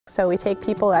So we take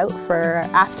people out for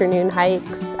afternoon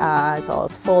hikes, as well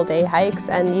as full day hikes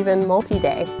and even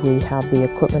multi-day. We have the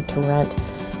equipment to rent.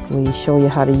 We show you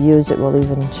how to use it. We'll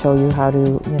even show you how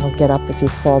to, get up if you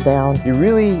fall down. You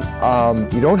really,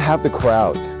 you don't have the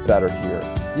crowds that are here.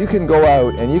 You can go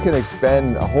out and you can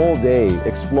spend a whole day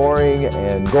exploring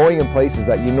and going in places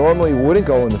that you normally wouldn't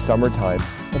go in the summertime.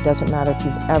 It doesn't matter if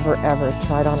you've ever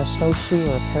tried on a snowshoe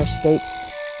or a pair of skates.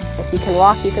 If you can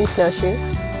walk, you can snowshoe,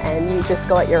 and you just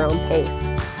go at your own pace.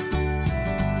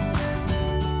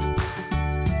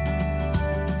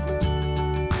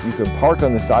 You can park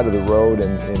on the side of the road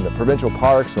in the provincial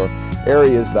parks or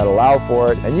areas that allow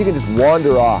for it, and you can just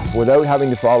wander off without having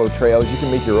to follow trails. You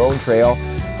can make your own trail.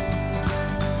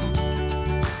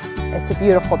 It's a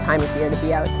beautiful time of year to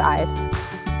be outside.